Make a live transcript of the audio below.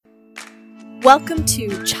Welcome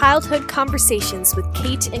to Childhood Conversations with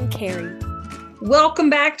Kate and Carrie. Welcome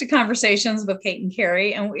back to Conversations with Kate and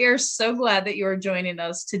Carrie, and we are so glad that you are joining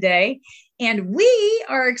us today. And we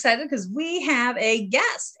are excited because we have a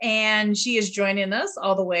guest, and she is joining us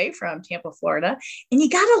all the way from Tampa, Florida. And you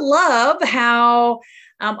got to love how,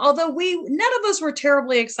 although none of us were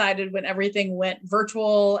terribly excited when everything went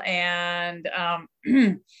virtual and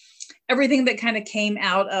everything that kind of came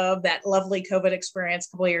out of that lovely COVID experience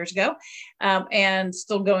a couple of years ago, and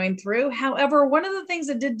still going through. However, one of the things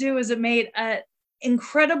it did do is it made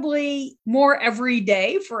incredibly more every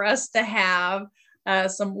day for us to have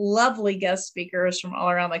some lovely guest speakers from all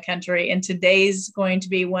around the country. And today's going to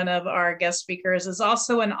be one of our guest speakers is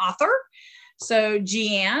also an author. So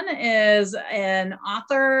Jeanne is an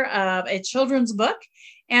author of a children's book.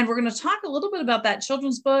 And we're going to talk a little bit about that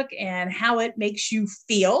children's book and how it makes you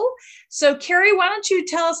feel. So Carrie, why don't you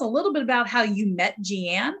tell us a little bit about how you met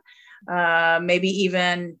Jeanne? Maybe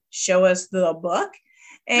even show us the book.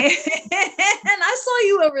 And I saw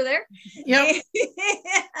you over there. Yep.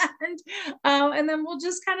 And then we'll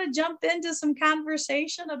just kind of jump into some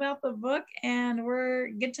conversation about the book and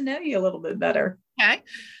get to know you a little bit better. Okay.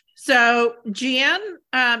 So Jeanne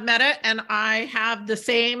Meta and I have the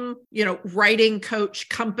same, writing coach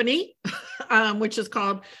company, which is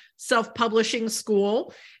called Self-Publishing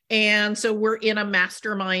School. And so we're in a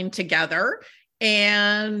mastermind together.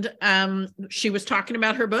 And she was talking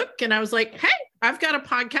about her book. And I was like, hey, I've got a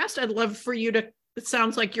podcast. I'd love for you to, it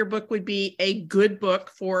sounds like your book would be a good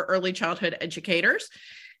book for early childhood educators.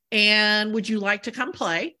 And would you like to come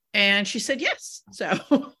play? And she said, yes.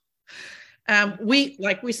 So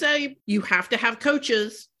like we say, you have to have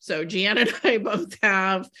coaches. So Jeanne and I both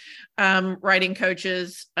have writing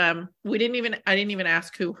coaches. I didn't even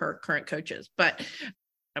ask who her current coach is, but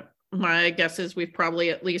my guess is we've probably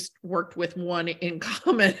at least worked with one in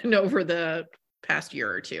common over the past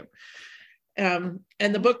year or two. And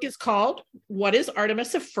the book is called What is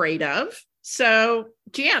Artemis Afraid of? So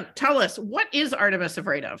Jeanne, tell us, what is Artemis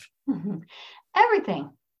afraid of? Everything.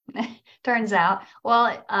 Turns out.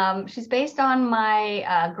 Well, she's based on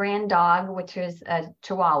my grand dog, which is a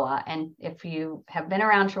Chihuahua. And if you have been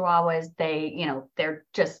around Chihuahuas, they're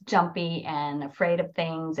just jumpy and afraid of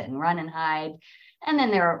things and run and hide. And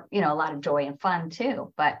then there are, a lot of joy and fun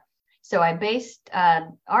too. But so I based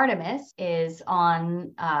Artemis is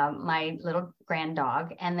on my little grand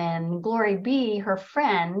dog. And then Glory B, her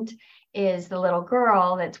friend, is the little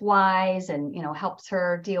girl that's wise and, helps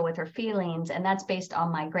her deal with her feelings. And that's based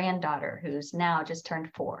on my granddaughter, who's now just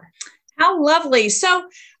turned 4. How lovely. So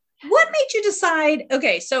what made you decide?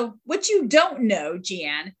 Okay, so what you don't know,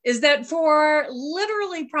 Jeanne, is that for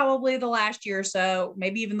literally probably the last year or so,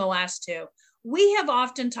 maybe even the last 2, we have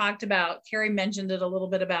often talked about, Carrie mentioned it a little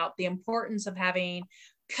bit about the importance of having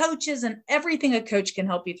coaches and everything a coach can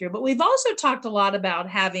help you through. But we've also talked a lot about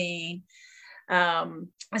having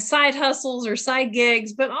side hustles or side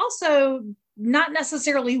gigs, but also not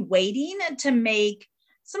necessarily waiting to make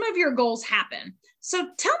some of your goals happen. So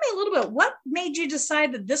tell me a little bit, what made you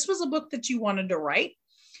decide that this was a book that you wanted to write?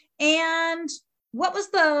 And what was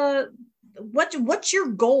what's your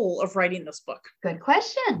goal of writing this book? Good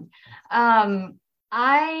question.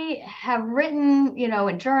 I have written,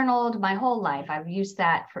 and journaled my whole life. I've used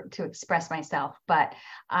that to express myself, but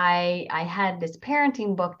I had this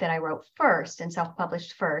parenting book that I wrote first and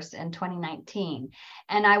self-published first in 2019.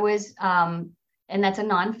 And I was, and that's a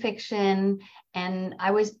nonfiction, and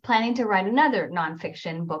I was planning to write another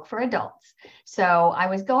nonfiction book for adults. So I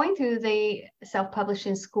was going through the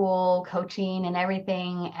self-publishing school, coaching and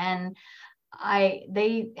everything. And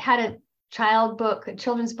they had a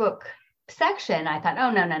children's book section. I thought,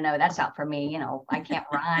 oh, no, that's not for me. I can't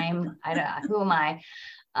rhyme. Who am I?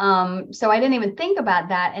 So I didn't even think about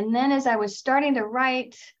that. And then as I was starting to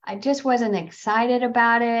write, I just wasn't excited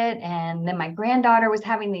about it. And then my granddaughter was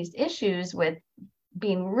having these issues with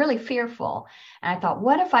being really fearful. And I thought,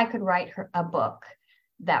 what if I could write her a book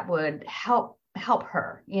that would help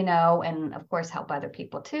her, and of course help other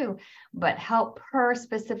people too, but help her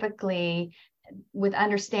specifically with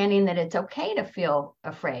understanding that it's okay to feel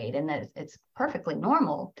afraid and that it's perfectly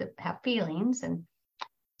normal to have feelings. And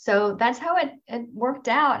so that's how it worked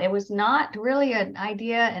out. It was not really an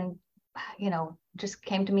idea and, just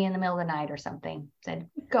came to me in the middle of the night or something, said,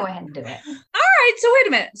 go ahead and do it. All right. So wait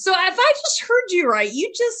a minute. So if I just heard you right,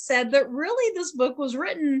 you just said that really this book was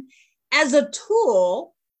written as a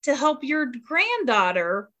tool to help your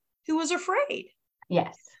granddaughter who was afraid.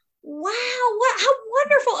 Yes. Wow, how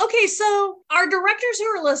wonderful. Okay, so our directors who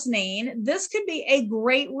are listening, this could be a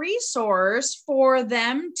great resource for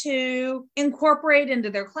them to incorporate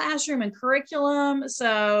into their classroom and curriculum.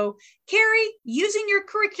 So, Carrie, using your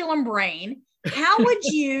curriculum brain, how would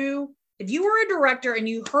you, if you were a director and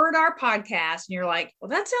you heard our podcast and you're like, well,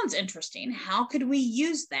 that sounds interesting, how could we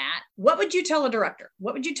use that? What would you tell a director?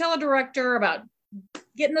 What would you tell a director about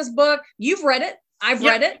getting this book? You've read it. I've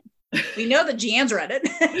read it. We know that Jean's read it.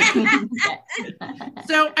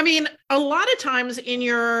 So, I mean, a lot of times in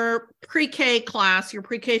your pre-K class, your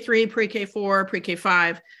pre-K 3, pre-K 4, pre-K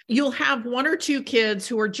 5, you'll have one or two kids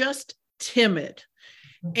who are just timid,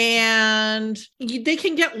 and they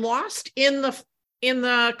can get lost in the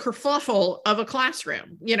kerfuffle of a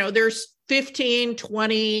classroom. You know, there's 15,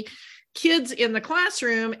 20 kids in the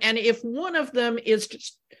classroom, and if one of them is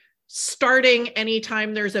just starting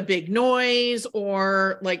anytime there's a big noise,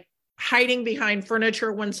 or like hiding behind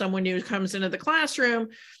furniture when someone new comes into the classroom,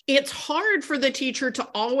 it's hard for the teacher to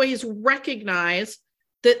always recognize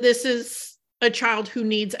that this is a child who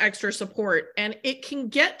needs extra support. And it can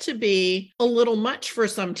get to be a little much for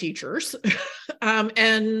some teachers.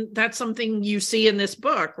 And that's something you see in this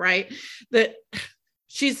book, right? That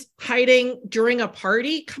she's hiding during a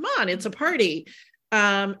party. Come on, it's a party.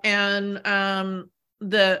 Her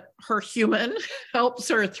human helps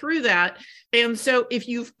her through that. And so if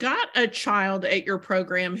you've got a child at your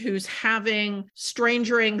program who's having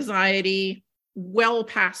stranger anxiety well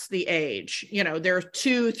past the age, you know, they're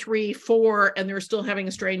 2, 3, 4, and they're still having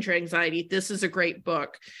a stranger anxiety, this is a great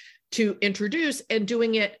book to introduce, and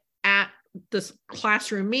doing it at this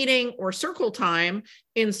classroom meeting or circle time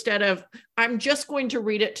instead of, I'm just going to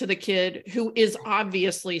read it to the kid who is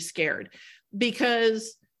obviously scared.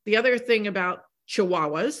 Because the other thing about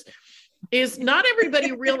Chihuahuas is not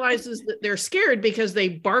everybody realizes that they're scared because they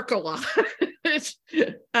bark a lot.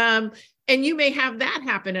 And you may have that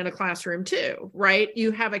happen in a classroom too, right?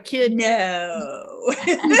 You have a kid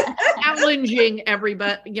challenging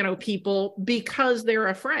everybody, you know, people because they're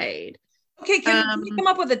afraid. Okay, can we come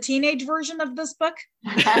up with a teenage version of this book?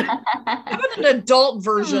 How about an adult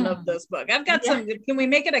version of this book? I've got some. Can we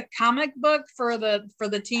make it a comic book for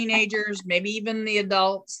the teenagers, maybe even the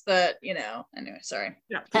adults that, you know, anyway, sorry.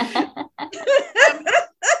 Yeah. I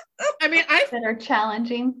mean, that are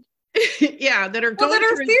challenging. Yeah, that are going that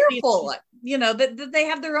are fearful, you know, that they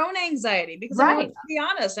have their own anxiety. Because I mean, to be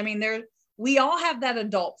honest, I mean, we all have that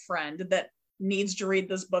adult friend that needs to read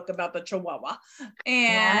this book about the Chihuahua.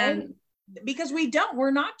 And because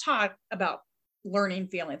we're not taught about learning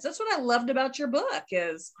feelings. That's what I loved about your book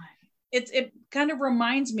is it kind of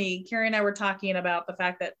reminds me, Carrie and I were talking about the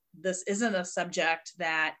fact that this isn't a subject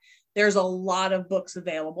that there's a lot of books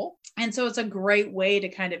available. And so it's a great way to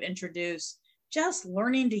kind of introduce just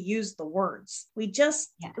learning to use the words.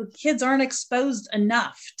 Kids aren't exposed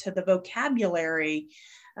enough to the vocabulary.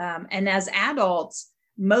 And as adults,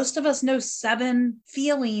 most of us know 7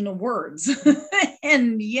 feeling words.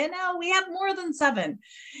 And, you know, we have more than 7.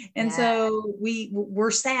 And so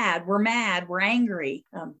we're sad, we're mad, we're angry.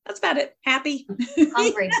 That's about it. Happy.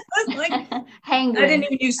 Hungry. Hangry. I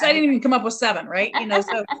didn't even come up with 7, right? You know,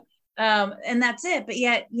 so and that's it. But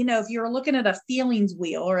yet, you know, if you're looking at a feelings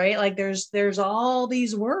wheel, right? Like there's all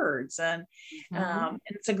these words, and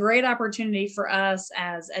it's a great opportunity for us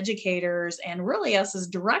as educators, and really us as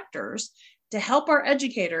directors, to help our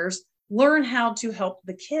educators learn how to help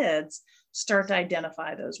the kids start to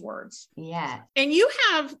identify those words. Yeah. And you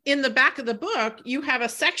have, in the back of the book, you have a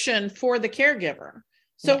section for the caregiver.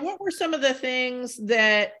 So what were some of the things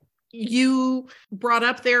that you brought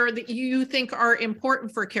up there that you think are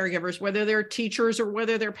important for caregivers, whether they're teachers or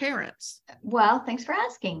whether they're parents? Well, thanks for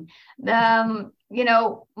asking. You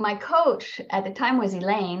know, my coach at the time was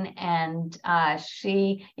Elaine, and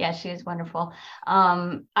she is wonderful.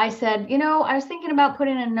 I said, you know, I was thinking about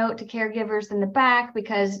putting a note to caregivers in the back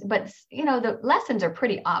but you know, the lessons are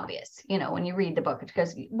pretty obvious, you know, when you read the book,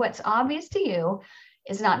 because what's obvious to you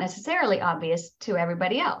is not necessarily obvious to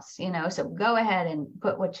everybody else, you know, so go ahead and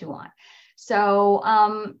put what you want. So,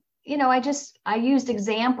 you know, I used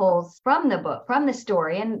examples from the book, from the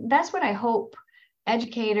story, and that's what I hope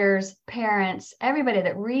educators, parents, everybody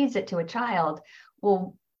that reads it to a child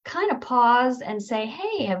will kind of pause and say,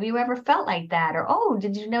 hey, have you ever felt like that? Or, oh,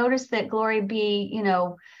 did you notice that Glory B, you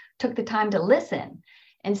know, took the time to listen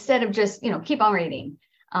instead of just, you know, keep on reading.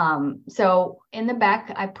 So in the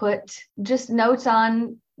back, I put just notes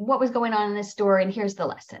on what was going on in this story, and here's the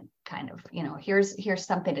lesson, kind of, you know, here's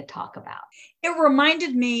something to talk about. It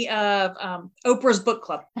reminded me of Oprah's book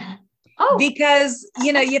club. Oh, because,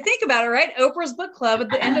 you know, you think about it, right? Oprah's book club at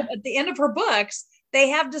the end of her books, they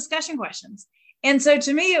have discussion questions. And so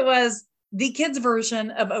to me, it was the kids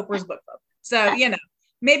version of Oprah's book club. So,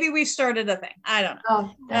 maybe we've started a thing. I don't know.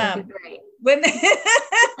 Oh, that would be great.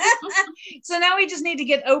 So now we just need to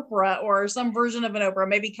get Oprah or some version of an Oprah,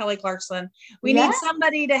 maybe Kelly Clarkson. We need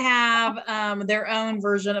somebody to have their own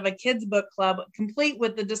version of a kids book club, complete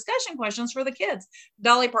with the discussion questions for the kids.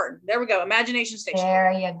 Dolly Parton. There we go. Imagination Station.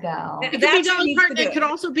 There you go. It could be Dolly Parton. It could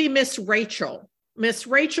also be Miss Rachel. Miss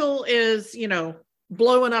Rachel is,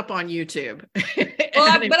 blowing up on YouTube.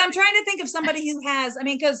 Well, but I'm trying to think of somebody who has,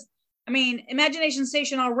 Imagination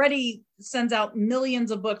Station already sends out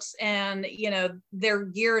millions of books and, they're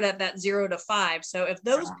geared at that 0 to 5. So if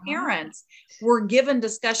those parents were given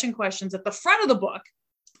discussion questions at the front of the book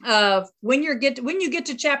of when you get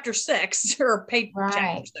to chapter 6 or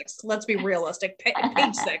chapter 6, let's be realistic,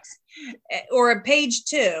 page 6 or page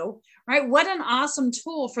 2, right? What an awesome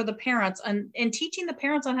tool for the parents and teaching the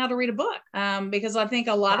parents on how to read a book. Because I think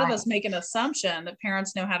a lot of us make an assumption that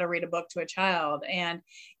parents know how to read a book to a child. And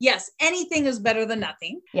yes, anything is better than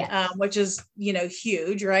nothing, which is,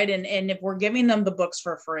 huge, right? And if we're giving them the books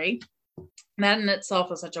for free, that in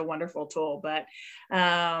itself is such a wonderful tool. But,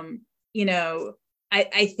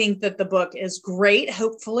 I think that the book is great.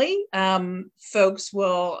 Hopefully, folks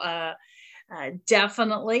will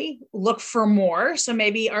definitely look for more. So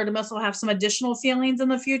maybe Artemis will have some additional feelings in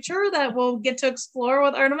the future that we'll get to explore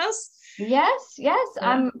with Artemis. Yes.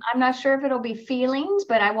 I'm not sure if it'll be feelings,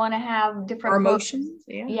 but I want to have different emotions.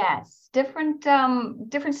 Yes, different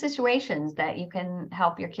situations that you can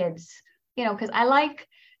help your kids. Because I like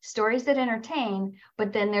stories that entertain,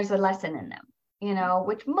 but then there's a lesson in them.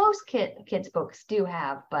 Which most kids books do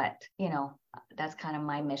have, but that's kind of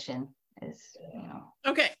my mission is.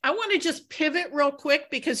 Okay, I want to just pivot real quick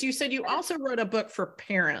because you said you also wrote a book for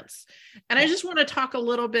parents, and I just want to talk a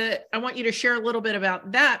little bit. I want you to share a little bit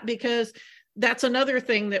about that because that's another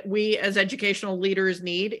thing that we as educational leaders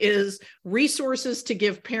need is resources to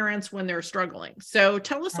give parents when they're struggling. So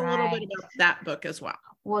tell us a little bit about that book as well.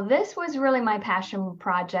 Well, this was really my passion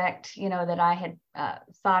project, that I had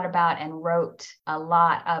thought about and wrote a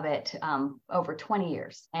lot of it over 20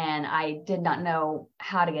 years. And I did not know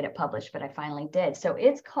how to get it published, but I finally did. So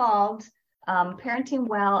it's called Parenting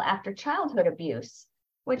Well After Childhood Abuse,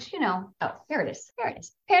 which, here it is.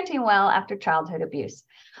 Parenting Well After Childhood Abuse.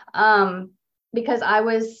 Because I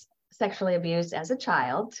was sexually abused as a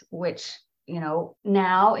child, which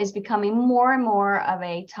now is becoming more and more of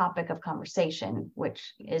a topic of conversation,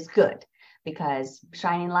 which is good because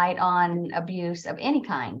shining light on abuse of any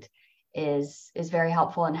kind is very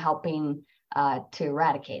helpful in helping to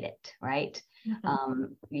eradicate it, right? Mm-hmm.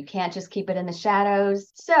 You can't just keep it in the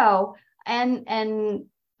shadows. So, and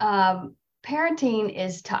parenting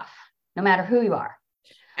is tough, no matter who you are.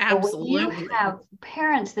 Absolutely. But when you have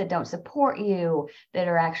parents that don't support you, that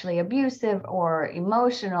are actually abusive or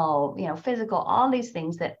emotional, physical, all these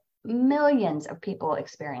things that millions of people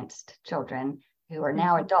experienced, children who are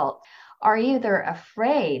now adults, are either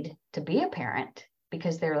afraid to be a parent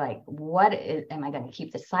because they're like, am I going to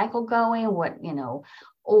keep the cycle going?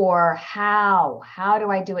 Or how do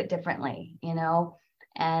I do it differently?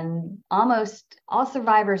 And almost all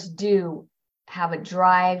survivors do have a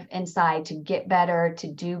drive inside to get better, to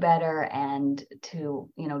do better, and to,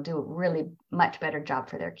 do a really much better job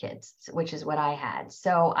for their kids, which is what I had.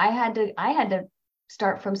 So I had to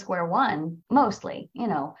start from square one, mostly,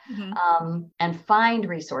 and find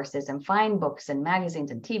resources and find books and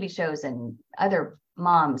magazines and TV shows and other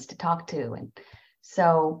moms to talk to. And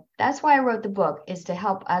so that's why I wrote the book, is to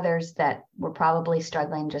help others that were probably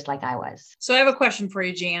struggling just like I was. So I have a question for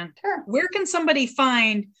you, Jan. Sure. Where can somebody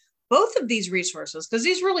find both of these resources? Because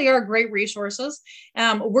these really are great resources.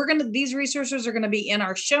 These resources are going to be in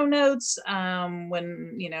our show notes.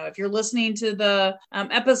 When, if you're listening to the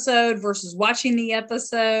episode versus watching the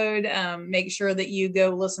episode, make sure that you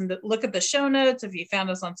go look at the show notes. If you found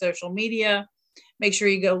us on social media, make sure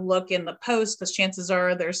you go look in the post, because chances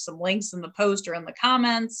are there's some links in the post or in the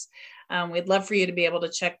comments. We'd love for you to be able to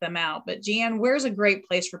check them out. But Jan, where's a great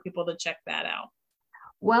place for people to check that out?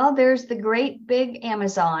 Well, there's the great big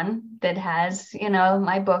Amazon that has,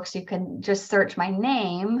 my books. You can just search my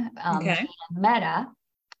name, Jan Mehta,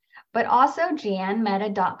 but also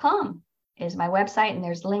janmehta.com is my website, and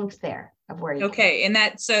there's links there of where you can. And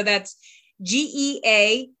that's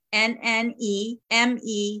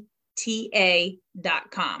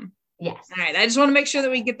GeanneMeta.com. Yes. All right. I just want to make sure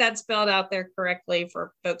that we get that spelled out there correctly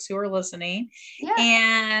for folks who are listening. Yeah.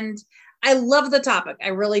 And I love the topic. I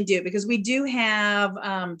really do, because we do have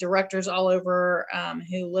directors all over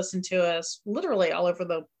who listen to us literally all over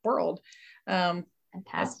the world.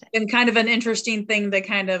 Fantastic. And kind of an interesting thing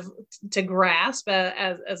to grasp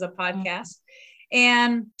as a podcast.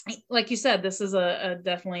 And like you said, this is a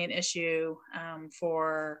definitely an issue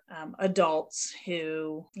for adults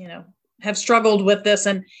who, have struggled with this,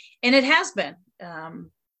 and it has been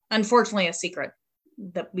unfortunately a secret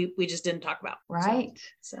that we just didn't talk about. Right.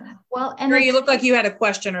 So well, and you look like you had a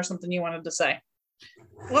question or something you wanted to say.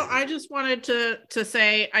 Well, I just wanted to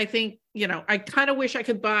say, I think, I kind of wish I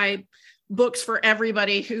could buy books for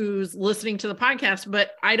everybody who's listening to the podcast,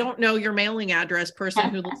 but I don't know your mailing address, person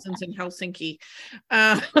who listens in Helsinki.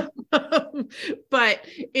 But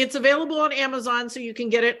it's available on Amazon, so you can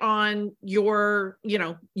get it on your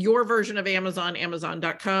version of Amazon,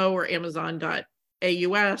 Amazon.co or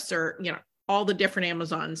Amazon.aus, or, all the different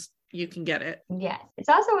Amazons, you can get it. Yes. It's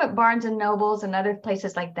also at Barnes and Nobles and other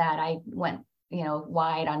places like that. I went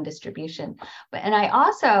wide on distribution. And I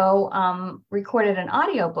also recorded an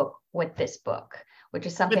audiobook with this book, which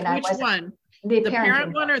is something Which one? The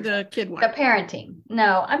parent one book. or the kid one? The parenting.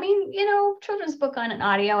 No, I mean, children's book on an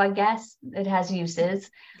audio, I guess it has uses,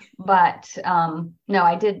 but no,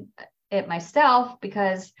 I did it myself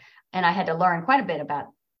and I had to learn quite a bit about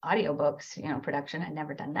audiobooks, production. I'd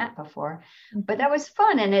never done that before, but that was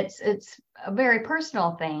fun. And it's a very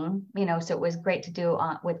personal thing, so it was great to do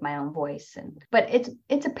with my own voice. But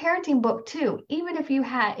it's a parenting book too. Even if you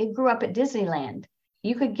grew up at Disneyland,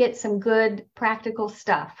 you could get some good practical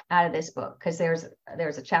stuff out of this book, because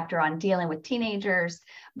there's a chapter on dealing with teenagers,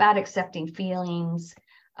 about accepting feelings,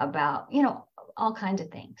 about, all kinds of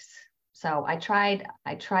things. So I tried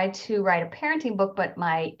to write a parenting book, but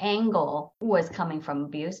my angle was coming from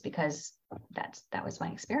abuse, because that was my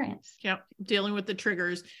experience. Yeah, dealing with the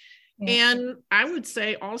triggers. Yeah. And I would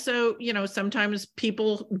say also, sometimes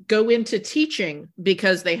people go into teaching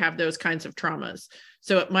because they have those kinds of traumas.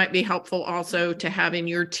 So it might be helpful also to have in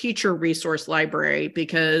your teacher resource library,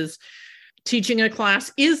 because teaching a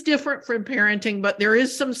class is different from parenting, but there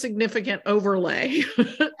is some significant overlay.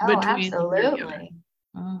 Absolutely.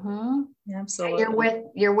 Mm-hmm. Absolutely.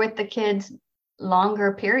 You're with the kids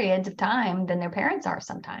longer periods of time than their parents are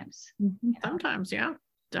sometimes. Mm-hmm. Sometimes, yeah,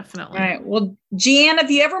 definitely. All right. Well, Jeanne, if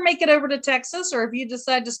you ever make it over to Texas, or if you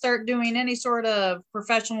decide to start doing any sort of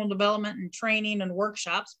professional development and training and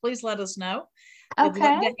workshops, please let us know. Okay. We'd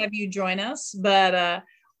love to have you join us. But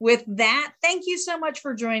with that, thank you so much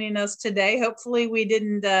for joining us today. Hopefully we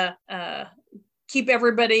didn't keep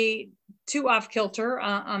everybody too off kilter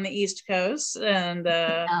on the East Coast. And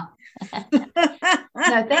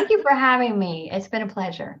No, thank you for having me. It's been a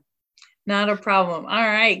pleasure. Not a problem. All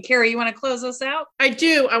right, Carrie, you want to close us out? I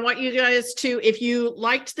do. I want you guys to, if you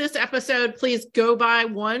liked this episode, please go buy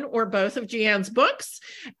one or both of Jeanne's books,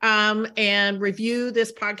 and review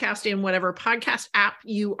this podcast in whatever podcast app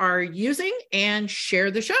you are using, and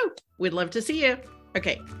share the show. We'd love to see you.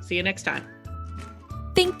 Okay, see you next time.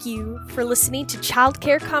 Thank you for listening to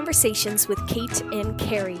Childcare Conversations with Kate and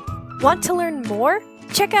Carrie. Want to learn more?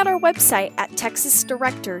 Check out our website at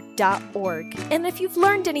texasdirector.org. And if you've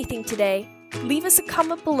learned anything today, leave us a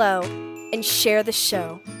comment below and share the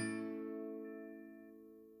show.